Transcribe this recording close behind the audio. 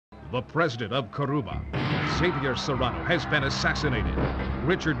the president of Karuba, Xavier Serrano, has been assassinated.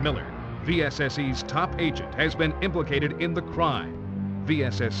 Richard Miller, VSSE's top agent, has been implicated in the crime.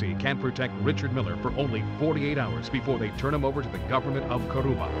 VSSE can protect Richard Miller for only 48 hours before they turn him over to the government of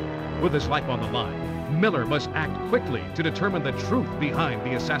Karuba. With his life on the line, Miller must act quickly to determine the truth behind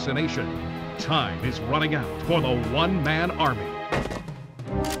the assassination. Time is running out for the one-man army.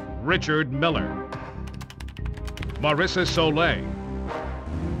 Richard Miller, Marissa Soleil,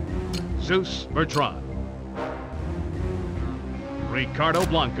 Zeus Bertrand, Ricardo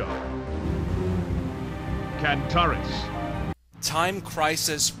Blanco, Cantaris. Time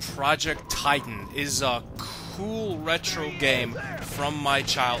Crisis Project Titan is a cool retro game from my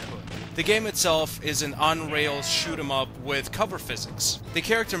childhood. The game itself is an on-rails shoot-'em-up with cover physics. The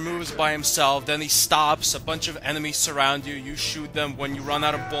character moves by himself, then he stops, a bunch of enemies surround you, you shoot them. When you run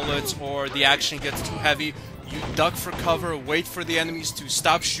out of bullets or the action gets too heavy, you duck for cover, wait for the enemies to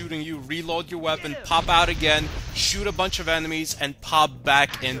stop shooting you, reload your weapon, pop out again, shoot a bunch of enemies, and pop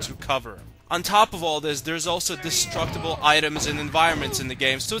back into cover. On top of all this, there's also destructible items and environments in the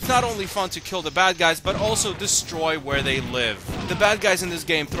game, so it's not only fun to kill the bad guys, but also destroy where they live. The bad guys in this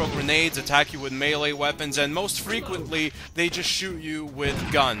game throw grenades, attack you with melee weapons, and most frequently, they just shoot you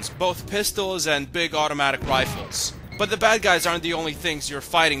with guns, both pistols and big automatic rifles. But the bad guys aren't the only things you're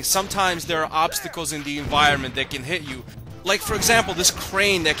fighting. Sometimes there are obstacles in the environment that can hit you. Like, for example, this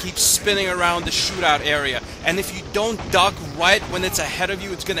crane that keeps spinning around the shootout area, and if you don't duck right when it's ahead of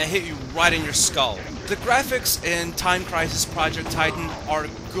you, it's gonna hit you right in your skull. The graphics in Time Crisis Project Titan are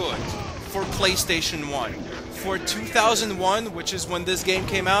good for PlayStation 1. For 2001, which is when this game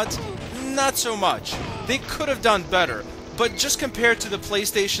came out, not so much. They could have done better. But just compared to the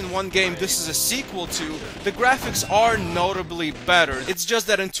PlayStation 1 game this is a sequel to, the graphics are notably better. It's just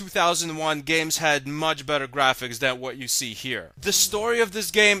that in 2001, games had much better graphics than what you see here. The story of this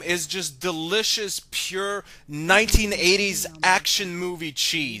game is just delicious, pure 1980s action movie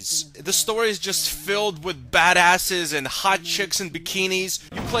cheese. The story is just filled with badasses and hot chicks in bikinis.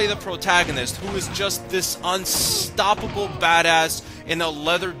 You play the protagonist, who is just this unstoppable badass in a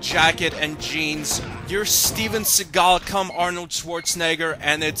leather jacket and jeans. You're Steven Seagal come Arnold Schwarzenegger,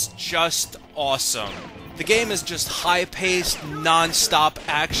 and it's just awesome. The game is just high-paced, non-stop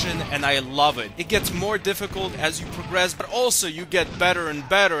action, and I love it. It gets more difficult as you progress, but also you get better and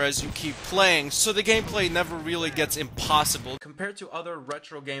better as you keep playing, so the gameplay never really gets impossible. Compared to other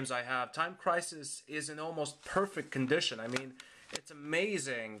retro games I have, Time Crisis is in almost perfect condition. I mean, it's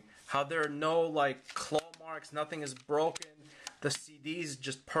amazing how there are no, like, claw marks, nothing is broken. The CD's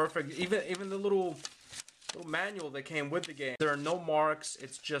just perfect. Even the little manual that came with the game, there are no marks.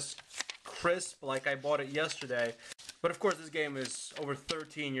 It's just crisp, like I bought it yesterday. But of course, this game is over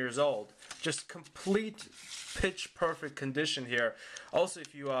 13 years old. Just complete pitch perfect condition here. Also,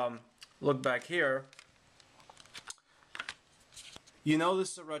 if you look back here, you know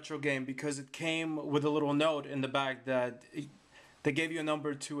this is a retro game because it came with a little note in the back that they gave you a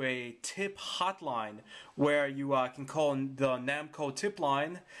number to a tip hotline where you can call the Namco tip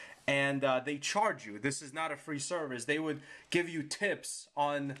line, and they charge you. This is not a free service. They would give you tips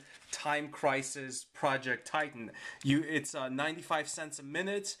on Time Crisis Project Titan. It's 95 cents a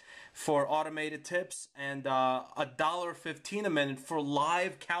minute for automated tips, and $1.15 a minute for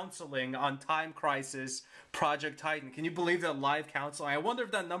live counseling on Time Crisis Project Titan. Can you believe that live counseling? I wonder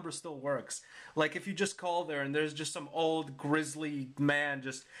if that number still works. Like, if you just call there and there's just some old grizzly man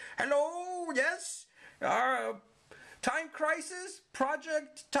just, hello, yes, Time Crisis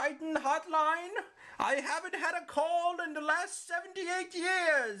Project Titan hotline. I haven't had a call in the last 78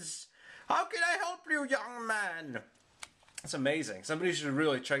 years. How can I help you, young man? That's amazing. Somebody should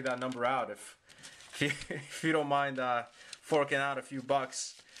really check that number out if you don't mind forking out a few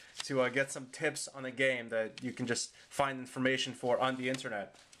bucks to get some tips on a game that you can just find information for on the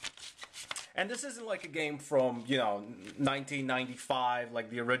internet. And this isn't like a game from, 1995,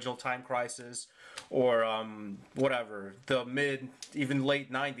 like the original Time Crisis, or whatever, the mid, even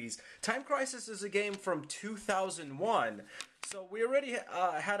late 90s. Time Crisis is a game from 2001, so we already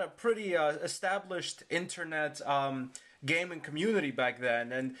had a pretty established internet gaming community back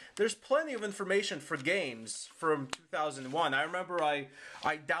then, and there's plenty of information for games from 2001. I remember I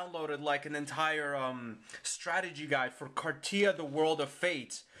downloaded like an entire strategy guide for Cartia: The World of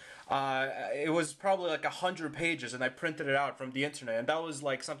Fate. It was probably like 100 pages, and I printed it out from the internet, and that was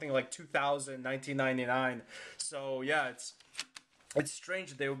like something like 2000, 1999. So yeah, it's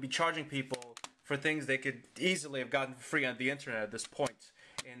strange that they would be charging people for things they could easily have gotten for free on the internet at this point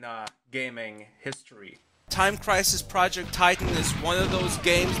in gaming history. Time Crisis Project Titan is one of those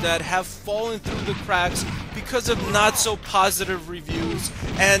games that have fallen through the cracks because of not so positive reviews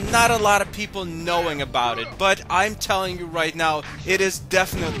and not a lot of people knowing about it. But I'm telling you right now, it is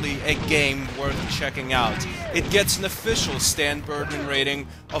definitely a game worth checking out. It gets an official Stan Birdman rating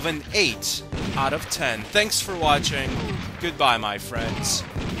of an 8 out of 10. Thanks for watching. Goodbye, my friends.